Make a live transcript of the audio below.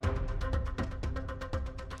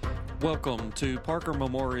Welcome to Parker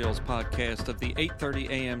Memorial's podcast of the 8:30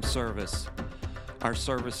 a.m. service. Our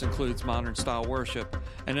service includes modern-style worship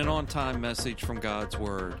and an on-time message from God's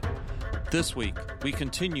Word. This week, we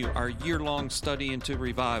continue our year-long study into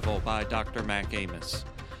revival by Dr. Mac Amos.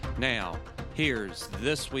 Now, here's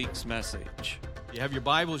this week's message. If you have your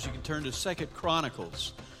Bibles, you can turn to 2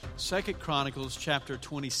 Chronicles. 2 Chronicles chapter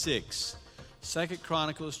 26. 2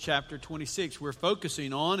 Chronicles chapter 26. We're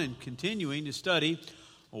focusing on and continuing to study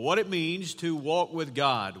what it means to walk with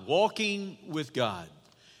God, walking with God.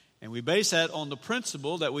 And we base that on the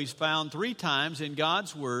principle that we've found 3 times in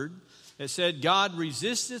God's Word. It said, God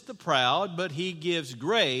resisteth the proud, but He gives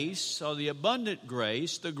grace, or the abundant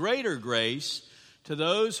grace, the greater grace, to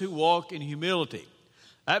those who walk in humility.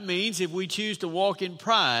 That means if we choose to walk in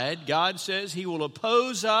pride, God says He will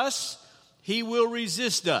oppose us, He will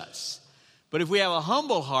resist us. But if we have a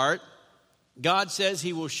humble heart, God says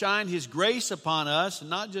He will shine His grace upon us, and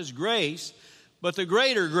not just grace, but the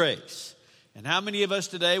greater grace. And how many of us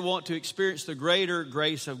today want to experience the greater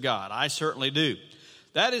grace of God? I certainly do.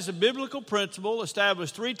 That is a biblical principle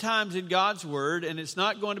established 3 times in God's Word, and it's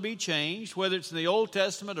not going to be changed, whether it's in the Old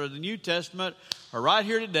Testament or the New Testament or right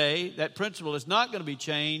here today. That principle is not going to be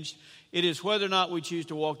changed. It is whether or not we choose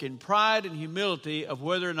to walk in pride and humility of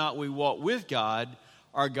whether or not we walk with God,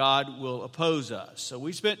 or God will oppose us. So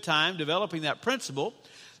we spent time developing that principle.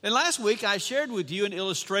 And last week I shared with you an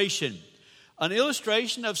illustration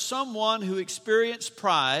of someone who experienced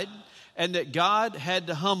pride and that God had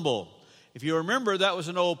to humble. If you remember, that was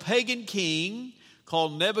an old pagan king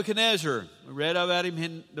called Nebuchadnezzar. We read about him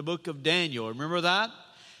in the book of Daniel. Remember that?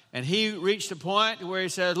 And he reached a point where he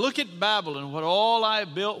said, look at Babylon, what all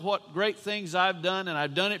I've built, what great things I've done, and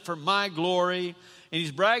I've done it for my glory. And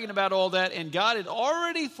he's bragging about all that. And God had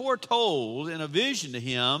already foretold in a vision to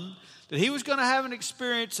him that he was going to have an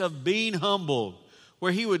experience of being humbled,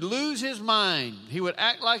 where he would lose his mind. He would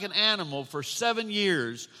act like an animal for 7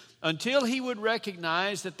 years until he would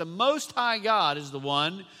recognize that the Most High God is the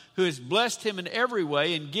one who has blessed him in every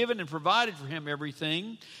way and given and provided for him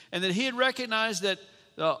everything. And that he had recognized that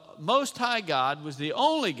the Most High God was the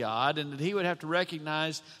only God, and that he would have to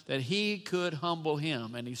recognize that he could humble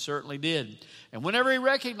him, and he certainly did. And whenever he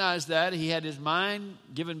recognized that, he had his mind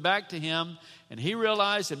given back to him, and he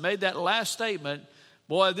realized and made that last statement,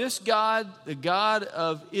 boy, this God, the God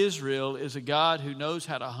of Israel, is a God who knows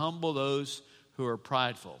how to humble those who are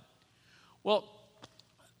prideful. Well,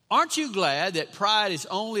 aren't you glad that pride is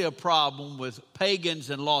only a problem with pagans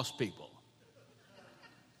and lost people?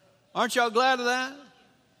 Aren't y'all glad of that?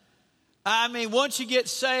 I mean, once you get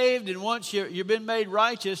saved and once you've been made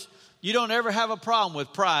righteous, you don't ever have a problem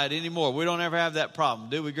with pride anymore. We don't ever have that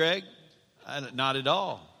problem, do we, Greg? Not at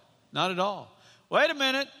all. Not at all. Wait a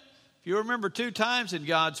minute. If you remember 2 times in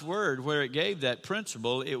God's Word where it gave that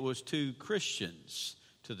principle, it was to Christians,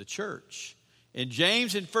 to the church. In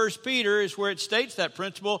James and 1 Peter is where it states that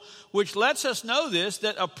principle, which lets us know this,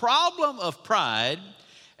 that a problem of pride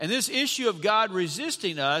and this issue of God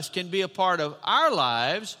resisting us can be a part of our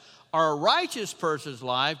lives or a righteous person's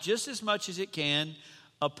life just as much as it can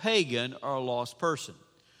a pagan or a lost person.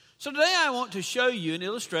 So today I want to show you an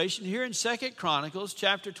illustration here in 2 Chronicles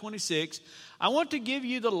chapter 26. I want to give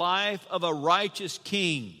you the life of a righteous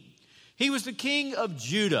king. He was the king of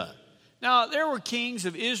Judah. Now, there were kings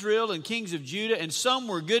of Israel and kings of Judah, and some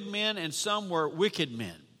were good men and some were wicked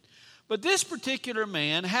men. But this particular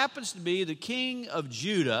man happens to be the king of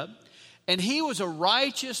Judah, and he was a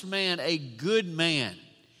righteous man, a good man.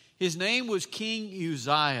 His name was King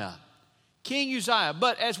Uzziah. King Uzziah.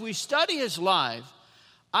 But as we study his life,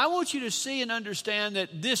 I want you to see and understand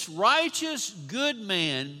that this righteous, good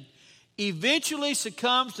man eventually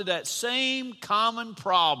succumbs to that same common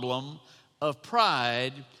problem of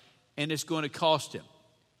pride, and it's going to cost him.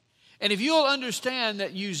 And if you'll understand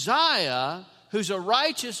that Uzziah, who's a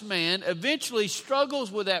righteous man, eventually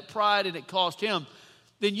struggles with that pride and it cost him,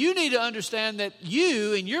 then you need to understand that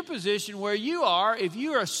you, in your position where you are, if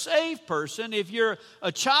you're a saved person, if you're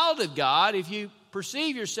a child of God, if you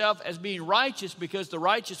perceive yourself as being righteous because the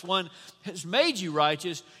righteous one has made you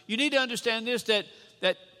righteous, you need to understand this,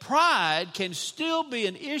 that pride can still be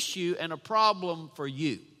an issue and a problem for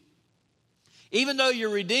you. Even though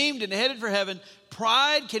you're redeemed and headed for heaven,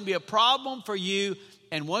 pride can be a problem for you.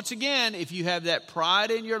 And once again, if you have that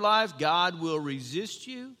pride in your life, God will resist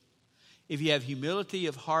you. If you have humility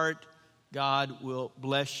of heart, God will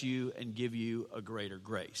bless you and give you a greater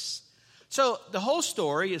grace. So the whole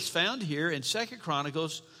story is found here in 2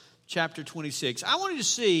 Chronicles chapter 26. I want you to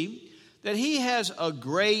see that he has a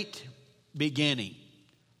great beginning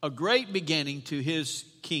to his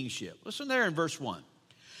kingship. Listen there in verse 1.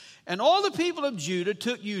 And all the people of Judah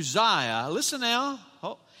took Uzziah, listen now,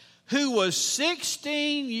 who was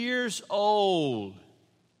 16 years old.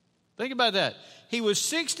 Think about that. He was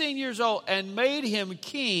 16 years old and made him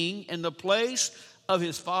king in the place of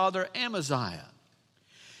his father Amaziah.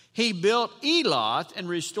 He built Eloth and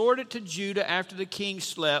restored it to Judah after the king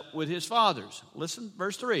slept with his fathers. Listen,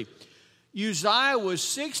 verse 3. Uzziah was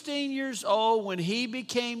 16 years old when he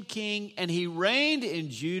became king, and he reigned in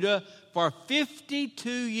Judah for 52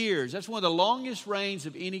 years. That's one of the longest reigns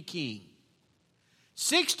of any king.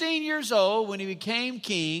 16 years old when he became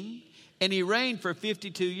king, and he reigned for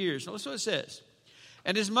 52 years. Now, listen what it says.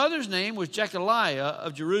 And his mother's name was Jechaliah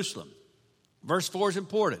of Jerusalem. Verse 4 is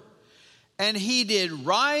important. And he did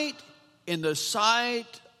right in the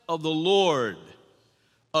sight of the Lord,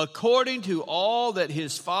 according to all that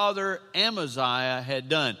his father Amaziah had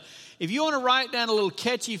done. If you want to write down a little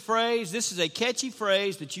catchy phrase, this is a catchy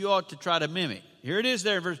phrase that you ought to try to mimic. Here it is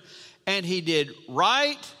there. And he did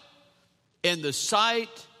right in the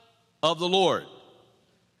sight of the Lord.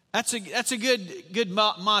 That's a good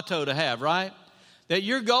motto to have, right? That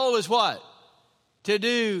your goal is what? To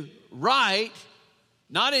do right,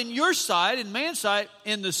 not in your sight, in man's sight,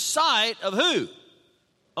 in the sight of who?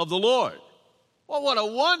 Of the Lord. Well, what a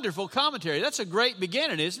wonderful commentary. That's a great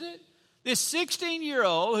beginning, isn't it? This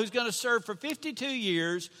 16-year-old who's going to serve for 52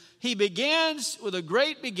 years, he begins with a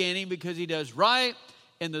great beginning because he does right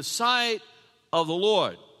in the sight of the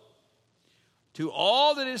Lord. To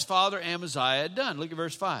all that his father Amaziah had done. Look at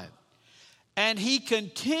verse 5. And he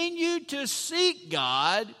continued to seek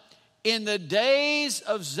God in the days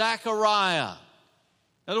of Zechariah.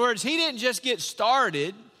 In other words, he didn't just get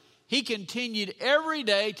started. He continued every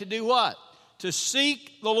day to do what? To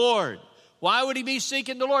seek the Lord. Why would he be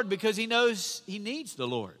seeking the Lord? Because he knows he needs the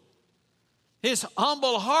Lord. His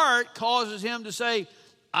humble heart causes him to say,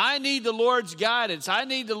 I need the Lord's guidance. I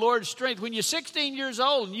need the Lord's strength. When you're 16 years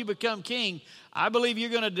old and you become king, I believe you're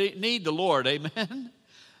going to need the Lord. Amen?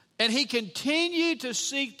 And he continued to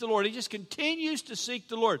seek the Lord. He just continues to seek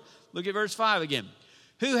the Lord. Look at verse 5 again.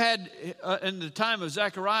 Who had, in the time of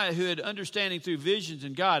Zechariah, who had understanding through visions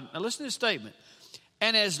and God. Now listen to this statement.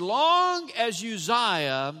 And as long as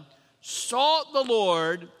Uzziah sought the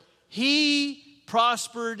Lord, he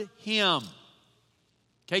prospered him.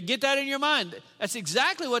 Okay, get that in your mind. That's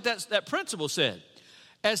exactly what that principle said.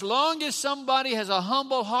 As long as somebody has a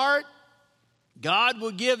humble heart, God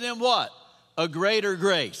will give them what? A greater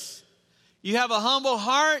grace. You have a humble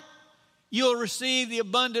heart, you'll receive the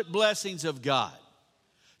abundant blessings of God.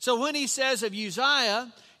 So when he says of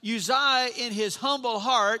Uzziah in his humble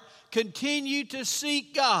heart continued to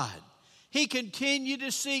seek God. He continued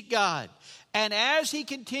to seek God. And as he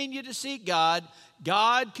continued to seek God,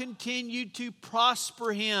 God continued to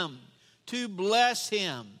prosper him, to bless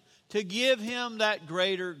him, to give him that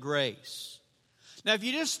greater grace. Now, if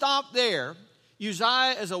you just stop there,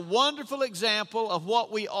 Uzziah is a wonderful example of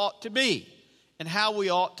what we ought to be and how we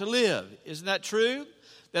ought to live. Isn't that true?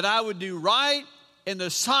 That I would do right in the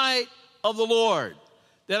sight of the Lord.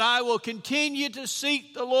 That I will continue to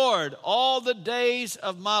seek the Lord all the days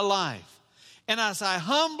of my life. And as I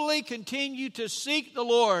humbly continue to seek the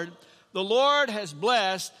Lord has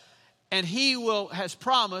blessed and has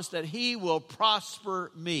promised that he will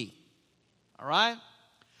prosper me. All right?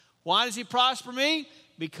 Why does he prosper me?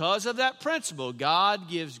 Because of that principle. God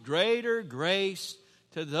gives greater grace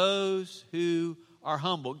to those who are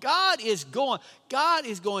humble. God is going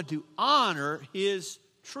to honor his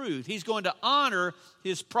truth. He's going to honor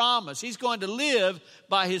his promise. He's going to live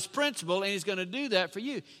by his principle, and he's going to do that for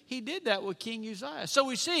you. He did that with King Uzziah. So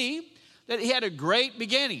we see that he had a great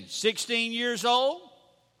beginning. 16 years old,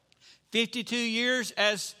 52 years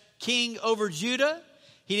as king over Judah.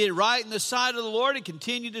 He did right in the sight of the Lord and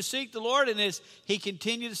continued to seek the Lord. And as he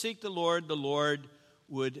continued to seek the Lord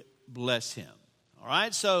would bless him. All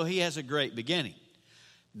right, so he has a great beginning.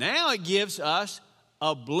 Now it gives us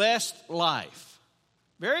a blessed life.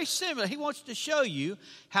 Very similar. He wants to show you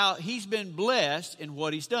how he's been blessed in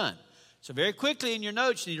what he's done. So very quickly in your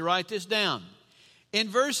notes, you need to write this down. In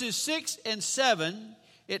verses 6 and 7,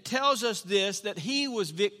 it tells us this, that he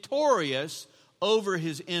was victorious over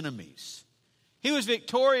his enemies. He was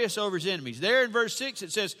victorious over his enemies. There in verse 6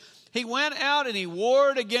 it says, he went out and he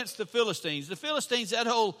warred against the Philistines. The Philistines, that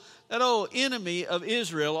whole enemy of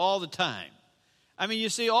Israel all the time. I mean, you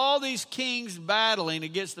see all these kings battling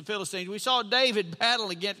against the Philistines. We saw David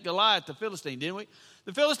battle against Goliath, the Philistine, didn't we?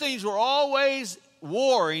 The Philistines were always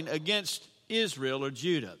warring against Israel or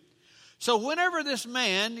Judah. So whenever this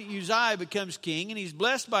man, Uzziah, becomes king and he's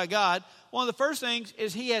blessed by God, one of the first things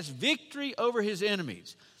is he has victory over his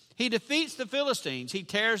enemies. He defeats the Philistines. He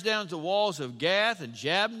tears down the walls of Gath and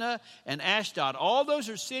Jabneh and Ashdod. All those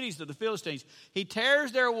are cities of the Philistines. He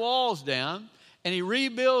tears their walls down, and he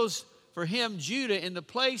rebuilds for him Judah in the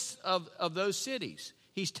place of those cities.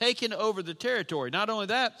 He's taken over the territory. Not only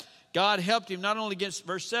that, God helped him not only against,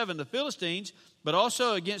 verse 7, the Philistines, but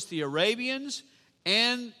also against the Arabians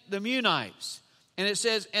and the Meunites. And it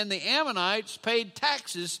says, and the Ammonites paid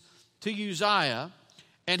taxes to Uzziah,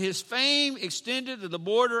 and his fame extended to the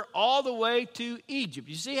border all the way to Egypt.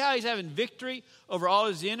 You see how he's having victory over all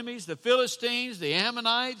his enemies, the Philistines, the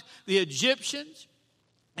Ammonites, the Egyptians?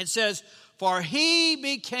 It says, for he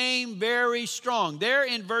became very strong. There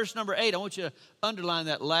in verse number 8, I want you to underline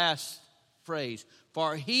that last phrase.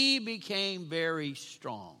 For he became very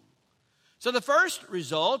strong. So the first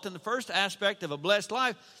result and the first aspect of a blessed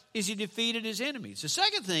life is he defeated his enemies. The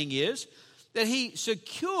second thing is that he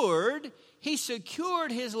secured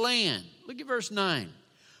his land. Look at verse 9.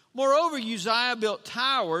 Moreover, Uzziah built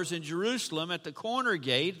towers in Jerusalem at the corner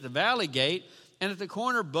gate, the valley gate, and at the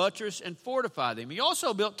corner buttress and fortified them. He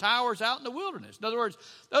also built towers out in the wilderness. In other words,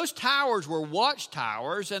 those towers were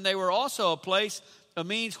watchtowers, and they were also a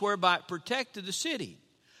means whereby it protected the city.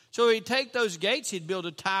 So he'd take those gates, he'd build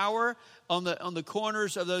a tower on the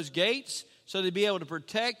corners of those gates so they'd be able to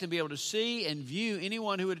protect and be able to see and view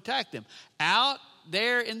anyone who would attack them. Out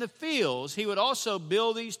there in the fields, he would also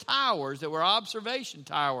build these towers that were observation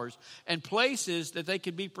towers and places that they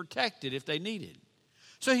could be protected if they needed.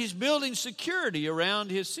 So he's building security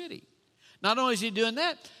around his city. Not only is he doing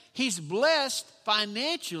that, he's blessed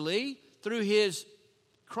financially through his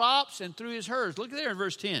crops and through his herds. Look there in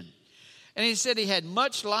verse 10. And he said he had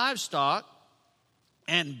much livestock,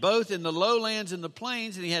 and both in the lowlands and the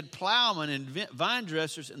plains, and he had plowmen and vine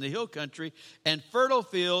dressers in the hill country and fertile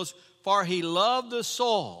fields, for he loved the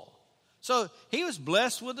soil. So he was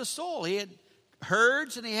blessed with the soil. He had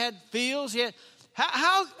herds and he had fields.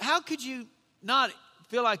 How could you not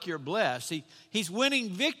feel like you're blessed? He's winning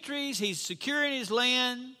victories. He's securing his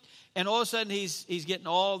land, and all of a sudden he's getting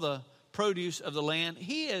all the produce of the land.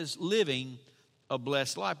 He is living a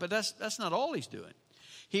blessed life, but that's not all he's doing.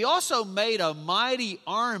 He also made a mighty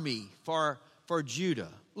army for Judah.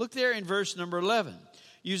 Look there in verse number 11.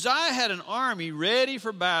 Uzziah had an army ready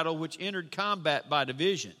for battle, which entered combat by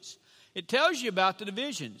divisions. It tells you about the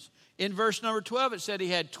divisions. In verse number 12, it said he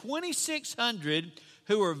had 2,600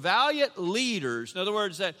 who were valiant leaders. In other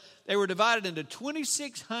words, that they were divided into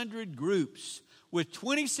 2,600 groups with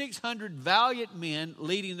 2,600 valiant men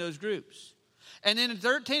leading those groups. And then in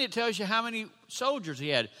 13, it tells you how many soldiers he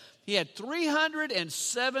had. He had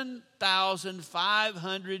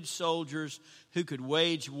 307,500 soldiers who could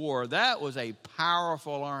wage war. That was a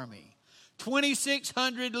powerful army.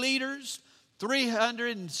 2,600 leaders,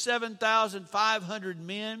 307,500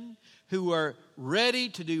 men who were ready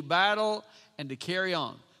to do battle and to carry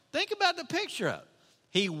on. Think about the picture of it.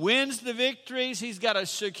 He wins the victories. He's got a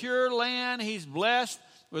secure land. He's blessed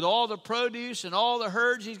with all the produce and all the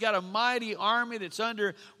herds. He's got a mighty army that's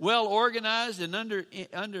well organized and under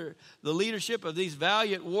the leadership of these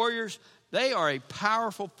valiant warriors. They are a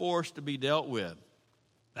powerful force to be dealt with.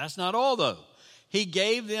 That's not all, though. He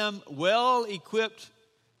gave them well-equipped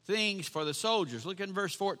things for the soldiers. Look in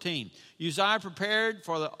verse 14. Uzziah prepared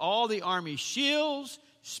for all the army shields,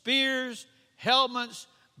 spears, helmets,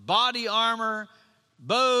 body armor,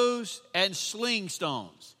 bows, and sling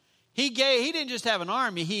stones. He didn't just have an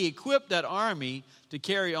army, he equipped that army to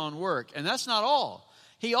carry on work. And that's not all.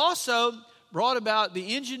 He also brought about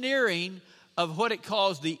the engineering of what it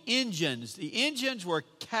calls the engines. The engines were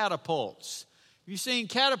catapults. You've seen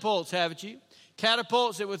catapults, haven't you?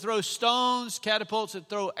 Catapults that would throw stones, catapults that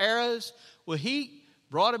throw arrows. Well, he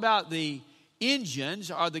brought about the engines,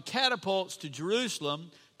 or the catapults, to Jerusalem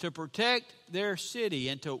to protect their city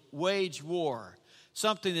and to wage war.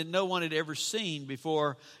 Something that no one had ever seen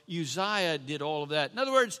before. Uzziah did all of that. In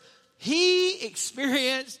other words, he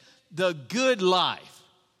experienced the good life.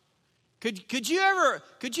 Could you ever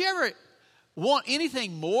want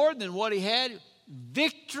anything more than what he had?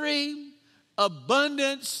 Victory,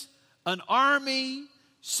 abundance, an army,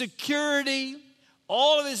 security,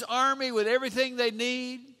 all of his army with everything they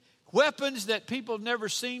need, weapons that people have never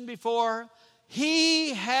seen before.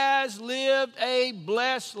 He has lived a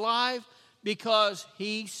blessed life because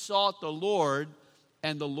he sought the Lord,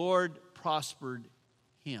 and the Lord prospered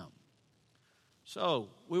him. So,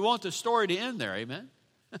 we want the story to end there, amen?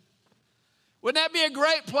 Wouldn't that be a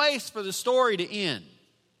great place for the story to end?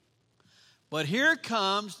 But here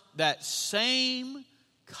comes that same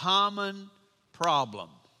common problem.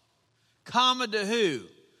 Common to who?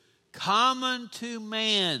 Common to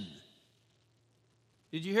man.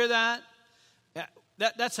 Did you hear that?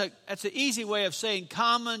 that's an easy way of saying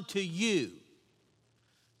common to you.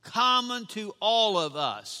 Common to all of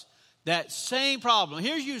us. That same problem.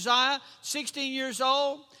 Here's Uzziah, 16 years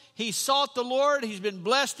old. He sought the Lord. He's been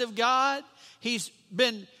blessed of God. He's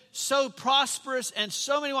been so prosperous and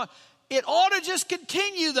so many more. It ought to just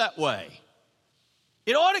continue that way.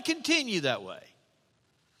 It ought to continue that way.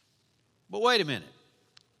 But wait a minute.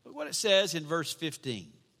 Look what it says in verse 15.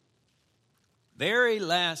 Very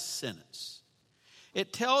last sentence.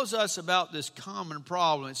 It tells us about this common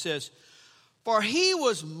problem. It says, for he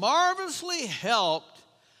was marvelously helped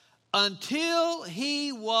until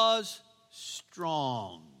he was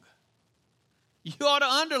strong. You ought to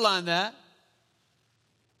underline that.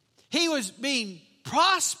 He was being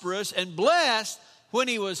prosperous and blessed when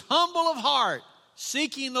he was humble of heart,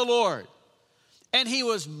 seeking the Lord. And he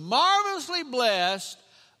was marvelously blessed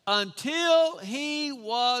until he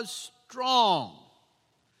was strong.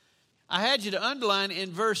 I had you to underline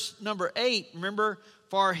in verse number 8, remember,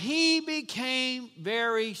 for he became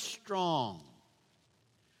very strong.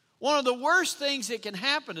 One of the worst things that can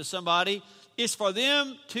happen to somebody is for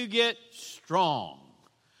them to get strong.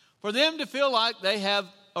 For them to feel like they have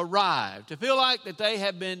arrived, to feel like that they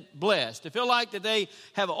have been blessed, to feel like that they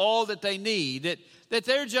have all that they need, that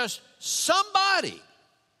they're just somebody.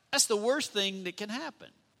 That's the worst thing that can happen.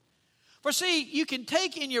 For see, you can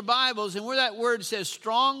take in your Bibles, and where that word says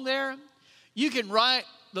strong you can write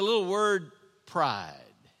the little word pride.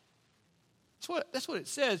 That's what it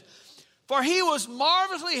says. For he was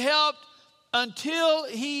marvelously helped until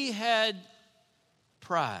he had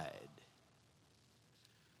pride.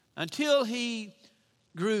 Until he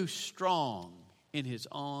grew strong in his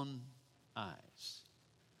own eyes.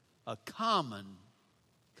 A common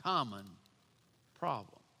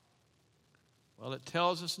problem. Well, it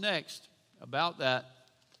tells us next about that.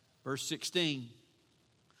 Verse 16.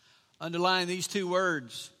 Underline these two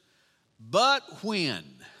words. But when.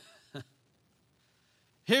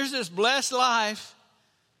 Here's this blessed life,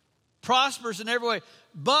 prosperous in every way.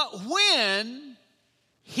 But when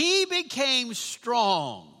he became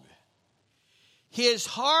strong, his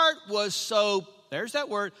heart was so, there's that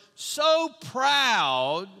word, so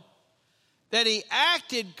proud that he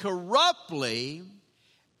acted corruptly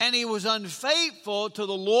and he was unfaithful to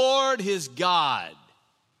the Lord his God.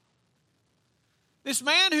 This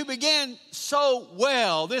man who began so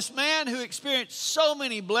well, this man who experienced so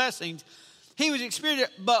many blessings, he was experiencing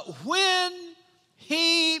it, but when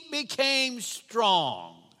he became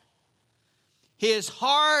strong, his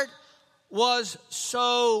heart was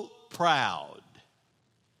so proud.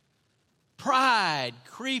 Pride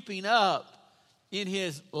creeping up in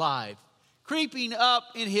his life, creeping up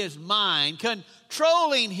in his mind,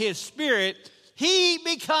 controlling his spirit, he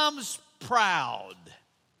becomes proud.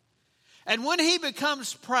 And when he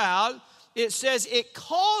becomes proud, it says it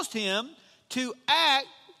caused him to act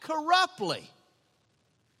corruptly.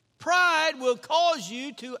 Pride will cause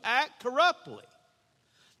you to act corruptly.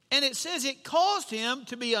 And it says it caused him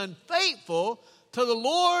to be unfaithful to the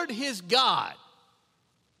Lord his God.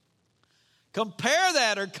 Compare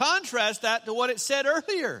that or contrast that to what it said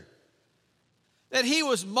earlier. That he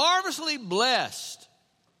was marvelously blessed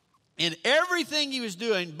in everything he was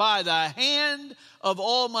doing by the hand of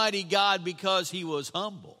Almighty God because he was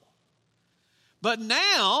humble. But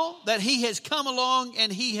now that he has come along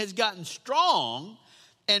and he has gotten strong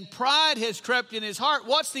and pride has crept in his heart,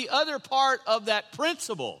 what's the other part of that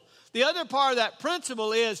principle? The other part of that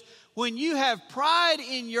principle is when you have pride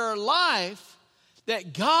in your life,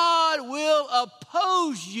 that God will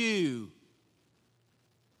oppose you.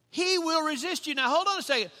 He will resist you. Now hold on a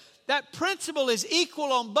second. That principle is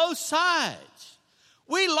equal on both sides.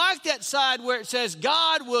 We like that side where it says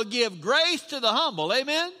God will give grace to the humble.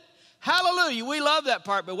 Amen? Hallelujah. We love that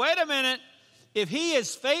part. But wait a minute. If he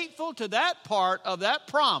is faithful to that part of that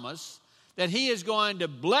promise, that he is going to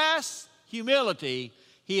bless humility,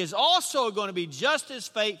 he is also going to be just as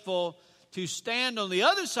faithful to stand on the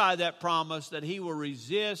other side of that promise, that he will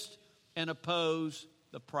resist and oppose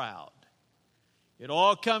the proud. It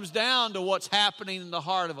all comes down to what's happening in the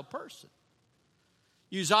heart of a person.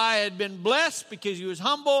 Uzziah had been blessed because he was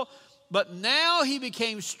humble, but now he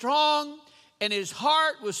became strong, and his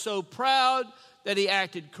heart was so proud that he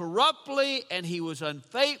acted corruptly and he was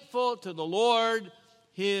unfaithful to the Lord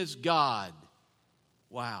his God.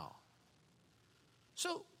 Wow.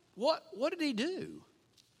 So what did he do?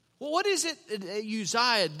 Well, what is it that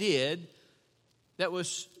Uzziah did that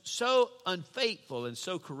was so unfaithful and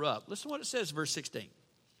so corrupt? Listen to what it says, verse 16.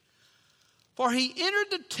 For he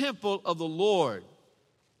entered the temple of the Lord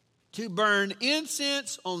to burn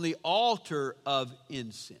incense on the altar of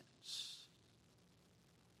incense.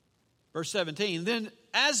 Verse 17, then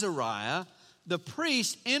Azariah, the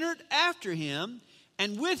priest, entered after him,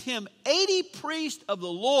 and with him 80 priests of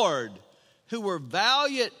the Lord, who were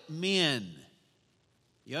valiant men.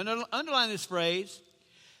 You underline this phrase.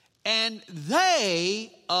 And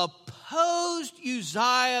they opposed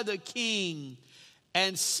Uzziah the king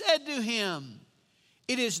and said to him,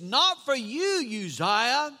 "It is not for you,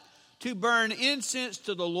 Uzziah, to burn incense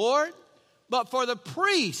to the Lord, but for the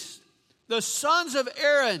priests, the sons of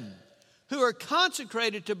Aaron, who are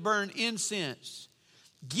consecrated to burn incense.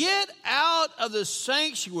 Get out of the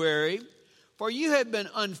sanctuary, for you have been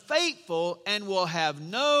unfaithful and will have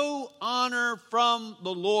no honor from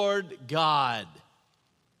the Lord God."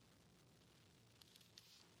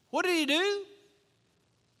 What did he do?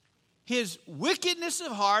 His wickedness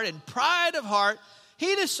of heart and pride of heart,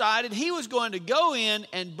 he decided he was going to go in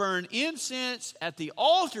and burn incense at the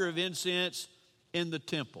altar of incense in the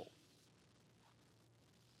temple.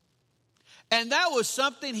 And that was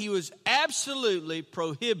something he was absolutely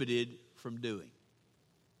prohibited from doing.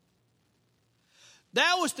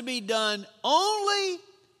 That was to be done only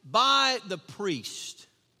by the priest,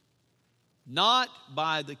 not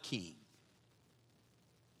by the king.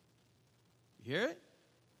 You hear it?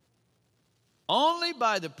 Only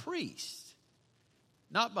by the priest,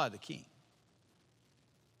 not by the king.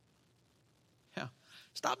 Yeah.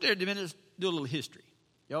 Stop there a minute. Let's do a little history.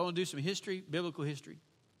 Y'all want to do some history, biblical history?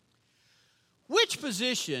 Which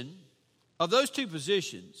position of those two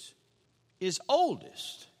positions is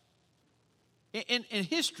oldest? In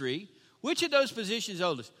history, which of those positions is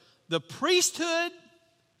oldest? The priesthood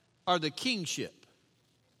or the kingship?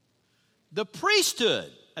 The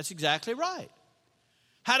priesthood. That's exactly right.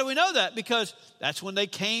 How do we know that? Because that's when they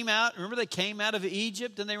came out. Remember, they came out of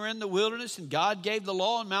Egypt and they were in the wilderness, and God gave the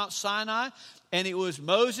law on Mount Sinai. And it was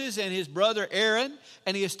Moses and his brother Aaron.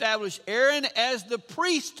 And he established Aaron as the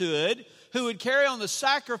priesthood who would carry on the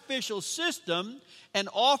sacrificial system and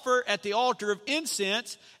offer at the altar of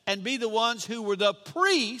incense and be the ones who were the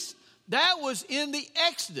priests. That was in the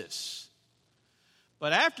Exodus.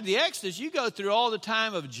 But after the Exodus, you go through all the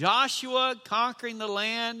time of Joshua conquering the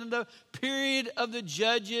land and the period of the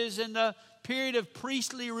judges and the period of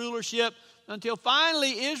priestly rulership until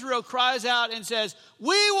finally Israel cries out and says,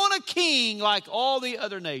 "We want a king like all the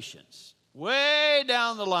other nations," way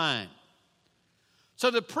down the line. So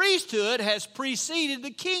the priesthood has preceded the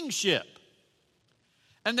kingship.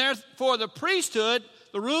 And therefore the priesthood,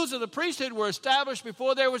 the rules of the priesthood were established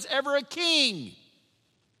before there was ever a king.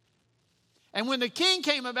 And when the king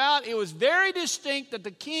came about, it was very distinct that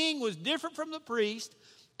the king was different from the priest,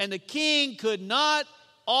 and the king could not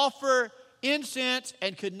offer incense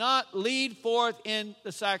and could not lead forth in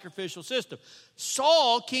the sacrificial system.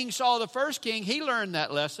 King Saul, the first king, he learned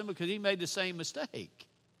that lesson because he made the same mistake.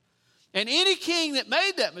 And any king that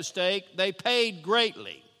made that mistake, they paid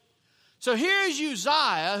greatly. So here's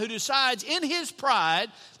Uzziah, who decides in his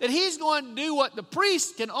pride that he's going to do what the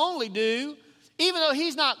priest can only do. Even though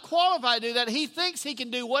he's not qualified to do that, he thinks he can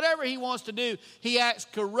do whatever he wants to do. He acts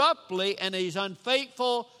corruptly and he's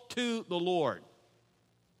unfaithful to the Lord.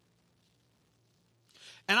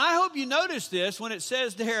 And I hope you notice this when it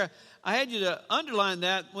says there, I had you to underline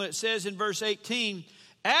that when it says in verse 18,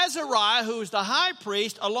 Azariah, who was the high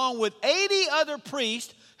priest, along with 80 other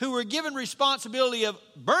priests who were given responsibility of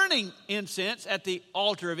burning incense at the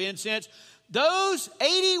altar of incense, those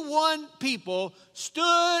 81 people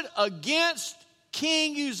stood against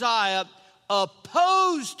King Uzziah,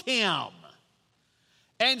 opposed him,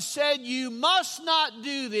 and said, "You must not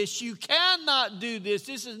do this. You cannot do this.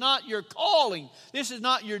 This is not your calling. This is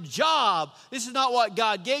not your job. This is not what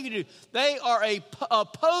God gave you to do." They are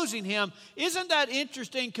opposing him. Isn't that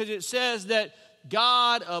interesting? Because it says that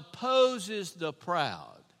God opposes the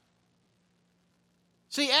proud.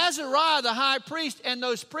 See, Azariah, the high priest, and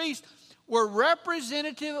those priests were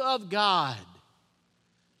representative of God.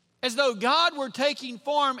 As though God were taking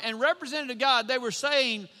form and representative of God, they were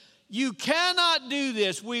saying, "You cannot do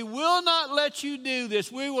this. We will not let you do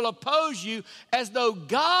this. We will oppose you," as though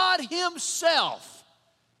God himself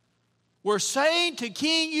were saying to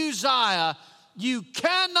King Uzziah, "You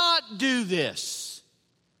cannot do this.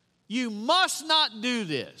 You must not do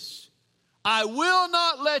this. I will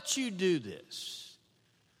not let you do this."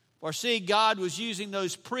 For see, God was using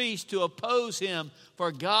those priests to oppose him,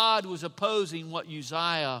 for God was opposing what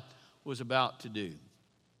Uzziah was about to do.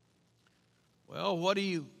 Well, what do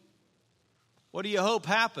you hope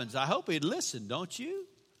happens? I hope he'd listen, don't you?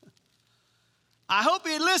 I hope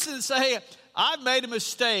he'd listen and say, "I've made a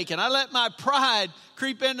mistake and I let my pride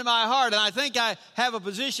creep into my heart and I think I have a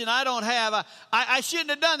position I don't have. I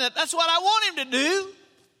shouldn't have done that." That's what I want him to do.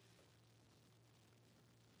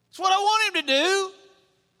 That's what I want him to do.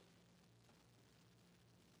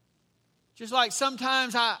 Just like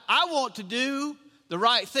sometimes I want to do the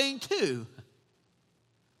right thing too.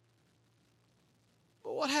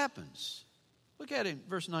 But what happens? Look at it in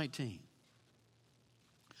verse 19.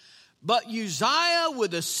 But Uzziah,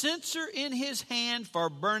 with a censer in his hand for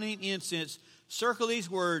burning incense, circle these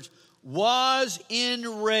words, was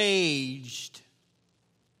enraged.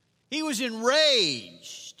 He was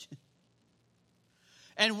enraged.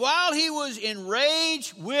 And while he was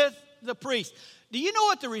enraged with the priest, do you know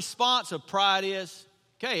what the response of pride is?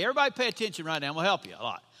 Okay, everybody pay attention right now. I'm going to help you a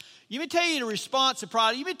lot. Let me tell you the response of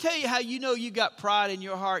pride. Let me tell you how you know you got pride in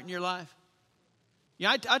your heart and your life.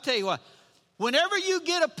 Yeah, I tell you what. Whenever you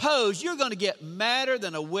get opposed, you're going to get madder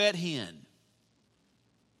than a wet hen.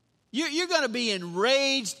 You're going to be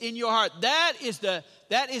enraged in your heart. That is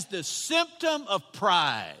the symptom of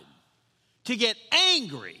pride. To get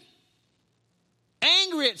angry.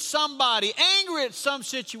 Angry at somebody. Angry at some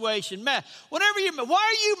situation. Mad. Whenever you're mad. Why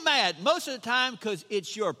are you mad? Most of the time because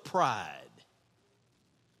it's your pride.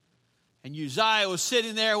 And Uzziah was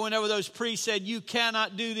sitting there whenever those priests said, you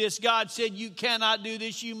cannot do this. God said, you cannot do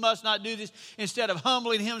this. You must not do this. Instead of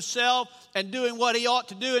humbling himself and doing what he ought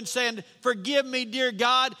to do and saying, forgive me, dear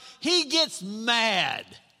God, he gets mad.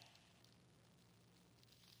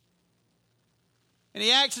 And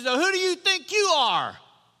he asks, who do you think you are?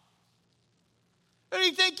 Who do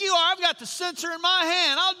you think you are? I've got the censer in my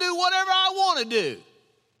hand. I'll do whatever I want to do.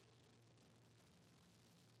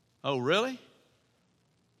 Oh, really?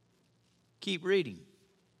 Keep reading.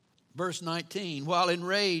 Verse 19, while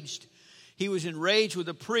enraged, he was enraged with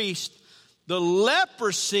the priest. The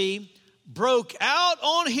leprosy broke out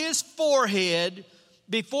on his forehead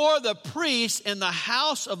before the priest in the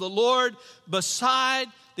house of the Lord beside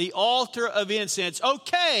the altar of incense.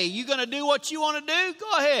 Okay, you going to do what you want to do?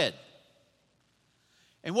 Go ahead.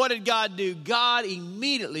 And what did God do? God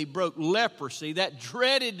immediately broke leprosy, that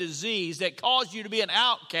dreaded disease that caused you to be an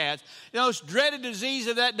outcast, the most dreaded disease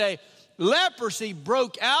of that day. Leprosy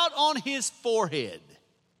broke out on his forehead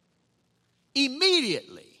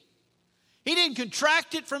immediately. He didn't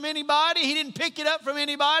contract it from anybody. He didn't pick it up from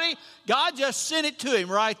anybody. God just sent it to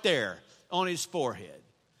him right there on his forehead.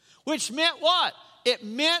 Which meant what? It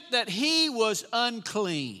meant that he was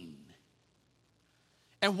unclean.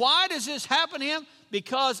 And why does this happen to him?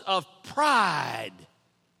 Because of pride.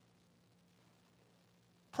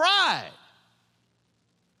 Pride.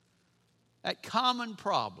 That common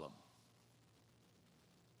problem.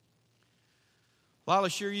 Well, I'll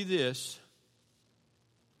assure you this.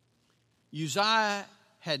 Uzziah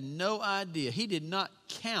had no idea. He did not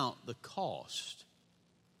count the cost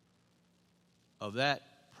of that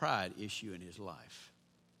pride issue in his life.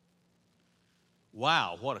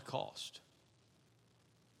 Wow, what a cost.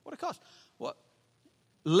 What a cost. What?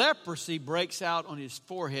 Leprosy breaks out on his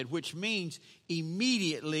forehead, which means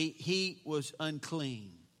immediately he was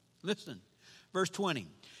unclean. Listen, verse 20.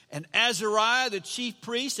 And Azariah, the chief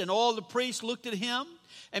priest, and all the priests looked at him.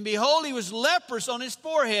 And behold, he was leprous on his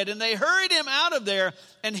forehead. And they hurried him out of there.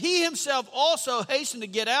 And he himself also hastened to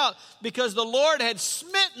get out because the Lord had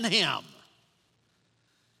smitten him.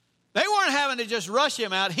 They weren't having to just rush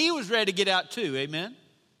him out. He was ready to get out too. Amen?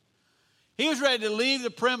 He was ready to leave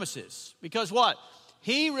the premises. Because what?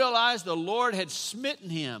 He realized the Lord had smitten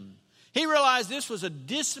him. He realized this was a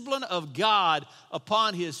discipline of God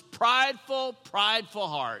upon his prideful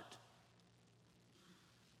heart.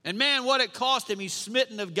 And man, what it cost him. He's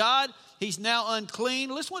smitten of God. He's now unclean.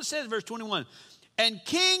 Listen what it says in verse 21. And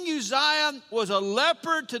King Uzziah was a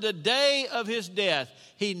leper to the day of his death.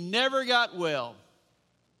 He never got well.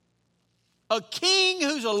 A king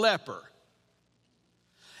who's a leper.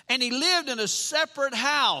 And he lived in a separate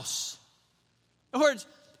house. In other words,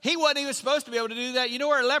 he wasn't even supposed to be able to do that. You know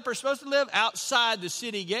where a leper is supposed to live? Outside the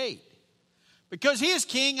city gate. Because he is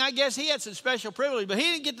king, I guess he had some special privilege, but he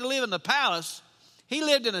didn't get to live in the palace. He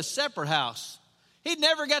lived in a separate house. He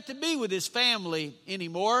never got to be with his family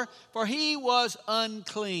anymore, for he was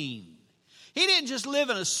unclean. He didn't just live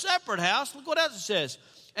in a separate house. Look what else it says.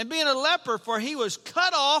 And being a leper, for he was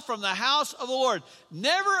cut off from the house of the Lord.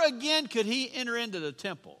 Never again could he enter into the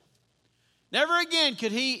temple. Never again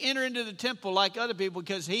could he enter into the temple like other people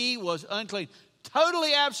because he was unclean.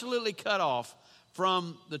 Totally, absolutely cut off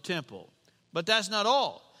from the temple. But that's not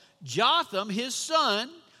all. Jotham, his son,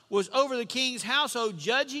 was over the king's household,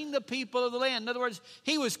 judging the people of the land. In other words,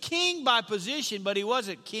 he was king by position, but he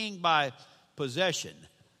wasn't king by possession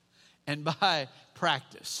and by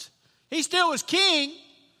practice. He still was king,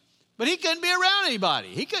 but he couldn't be around anybody.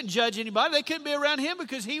 He couldn't judge anybody. They couldn't be around him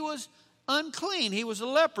because he was unclean. He was a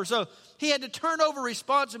leper. So he had to turn over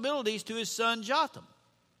responsibilities to his son Jotham.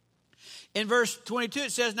 In verse 22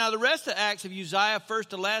 it says, now the rest of the acts of Uzziah,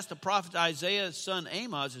 first to last, the prophet Isaiah's son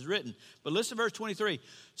Amos is written. But listen to verse 23.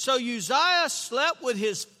 So Uzziah slept with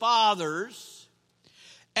his fathers,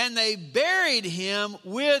 and they buried him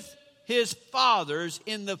with his fathers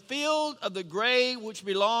in the field of the grave which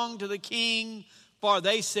belonged to the king, for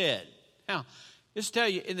they said. Now, just to tell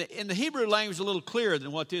you, in the Hebrew language, a little clearer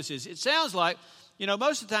than what this is. It sounds like,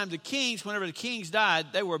 most of the time the kings, whenever the kings died,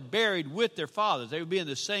 they were buried with their fathers. They would be in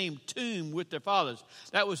the same tomb with their fathers.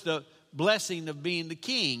 That was the blessing of being the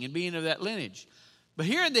king and being of that lineage. But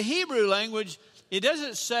here in the Hebrew language, it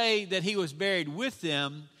doesn't say that he was buried with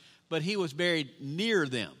them, but he was buried near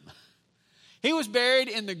them. He was buried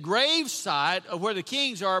in the grave site of where the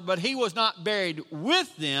kings are, but he was not buried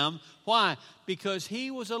with them. Why? Because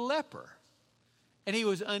he was a leper. And he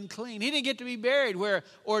was unclean. He didn't get to be buried where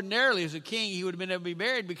ordinarily as a king he would have been able to be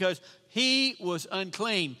buried because he was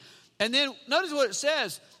unclean. And then notice what it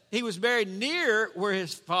says. He was buried near where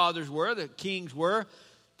his fathers were, the kings were.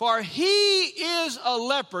 For he is a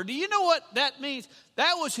leper. Do you know what that means?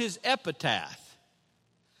 That was his epitaph.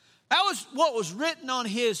 That was what was written on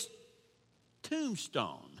his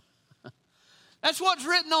tombstone. That's what's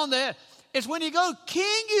written on there. It's when you go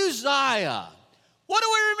King Uzziah. What do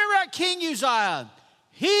we remember about King Uzziah?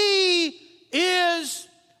 He is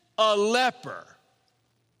a leper.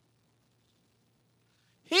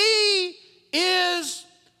 He is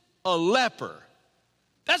a leper.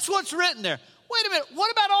 That's what's written there. Wait a minute.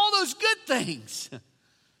 What about all those good things?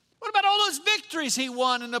 What about all those victories he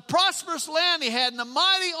won and the prosperous land he had and the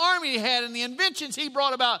mighty army he had and the inventions he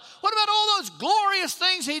brought about? What about all those glorious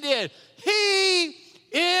things he did? He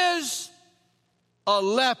is a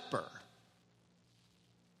leper.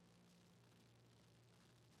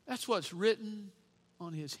 That's what's written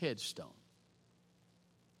on his headstone.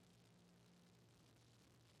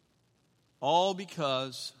 All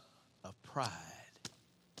because of pride.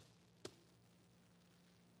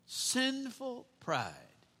 Sinful pride.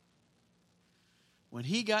 When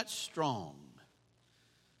he got strong,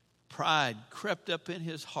 pride crept up in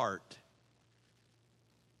his heart,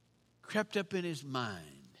 crept up in his mind,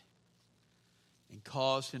 and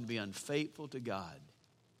caused him to be unfaithful to God.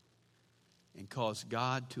 And caused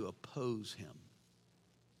God to oppose him.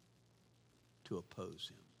 To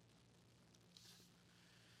oppose him.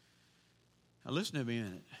 Now listen to me a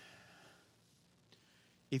minute.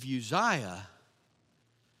 If Uzziah,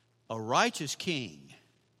 a righteous king,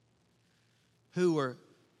 who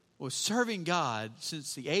was serving God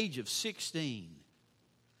since the age of 16,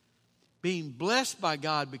 being blessed by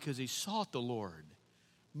God because he sought the Lord,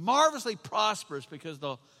 marvelously prosperous because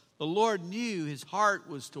the Lord knew his heart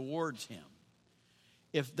was towards him.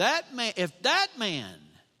 If that man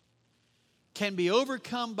can be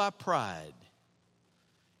overcome by pride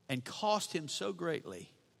and cost him so greatly,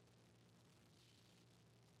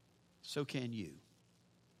 so can you.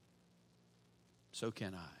 So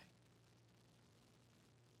can I.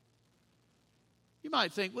 You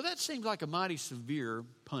might think, well, that seems like a mighty severe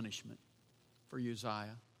punishment for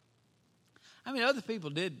Uzziah. I mean, other people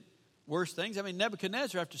did worse things. I mean,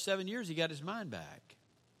 Nebuchadnezzar, after 7 years, he got his mind back.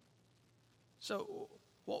 So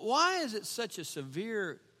why is it such a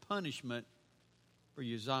severe punishment for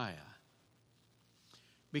Uzziah?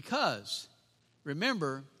 Because,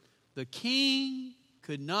 remember, the king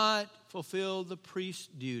could not fulfill the priest's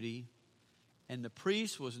duty, and the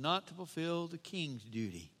priest was not to fulfill the king's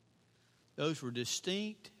duty. Those were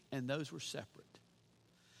distinct and those were separate.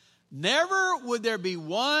 Never would there be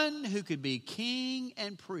one who could be king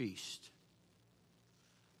and priest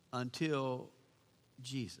until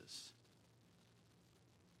Jesus.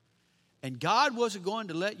 And God wasn't going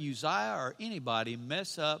to let Uzziah or anybody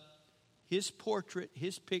mess up his portrait,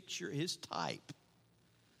 his picture, his type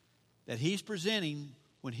that he's presenting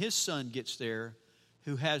when his son gets there,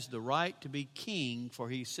 who has the right to be king, for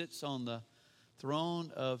he sits on the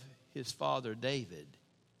throne of his father David.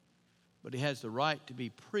 But he has the right to be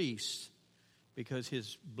priest because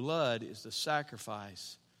his blood is the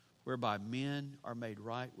sacrifice whereby men are made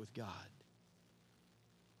right with God.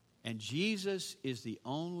 And Jesus is the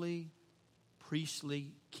only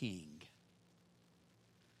priestly king.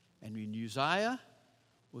 And when Uzziah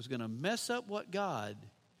was going to mess up what God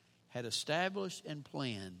had established and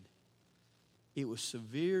planned, it was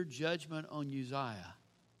severe judgment on Uzziah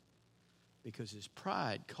because his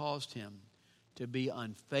pride caused him to be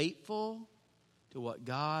unfaithful to what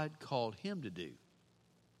God called him to do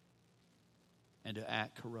and to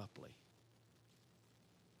act corruptly.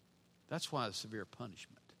 That's why the severe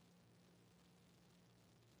punishment.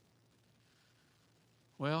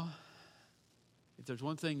 Well, if there's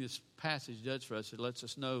one thing this passage does for us, it lets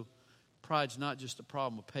us know Pride's not just a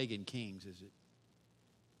problem of pagan kings, is it?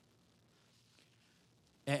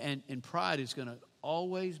 And pride is going to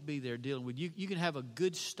always be there dealing with you. You can have a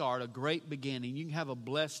good start, a great beginning. You can have a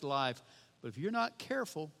blessed life. But if you're not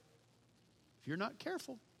careful,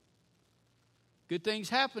 good things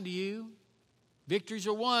happen to you. Victories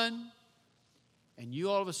are won. And you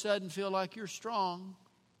all of a sudden feel like you're strong.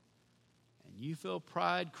 And you feel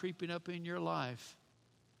pride creeping up in your life.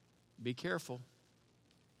 Be careful.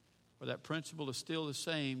 For that principle is still the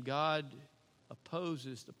same. God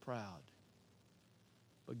opposes the proud,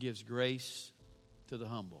 but gives grace to the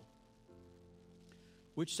humble.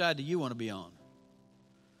 Which side do you want to be on?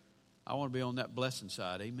 I want to be on that blessing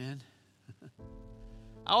side. Amen.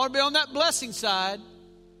 I want to be on that blessing side.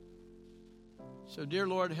 So, dear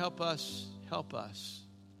Lord, help us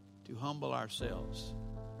to humble ourselves.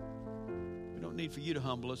 We don't need for you to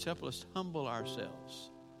humble us. Help us humble ourselves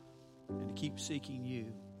and to keep seeking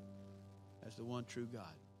you as the one true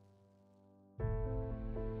God.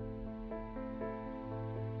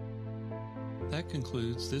 That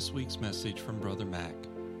concludes this week's message from Brother Mac.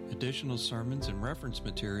 Additional sermons and reference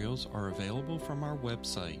materials are available from our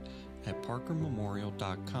website at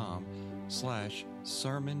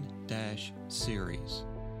parkermemorial.com/sermon-series.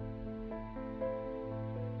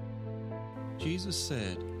 Jesus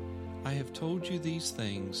said, "I have told you these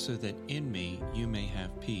things so that in me you may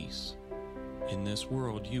have peace. In this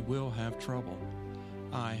world you will have trouble.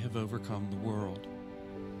 I have overcome the world."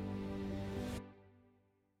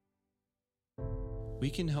 We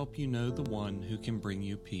can help you know the one who can bring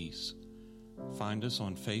you peace. Find us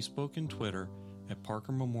on Facebook and Twitter at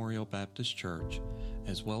Parker Memorial Baptist Church,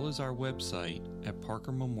 as well as our website at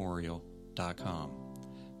parkermemorial.com.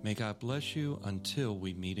 May God bless you until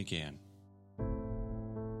we meet again.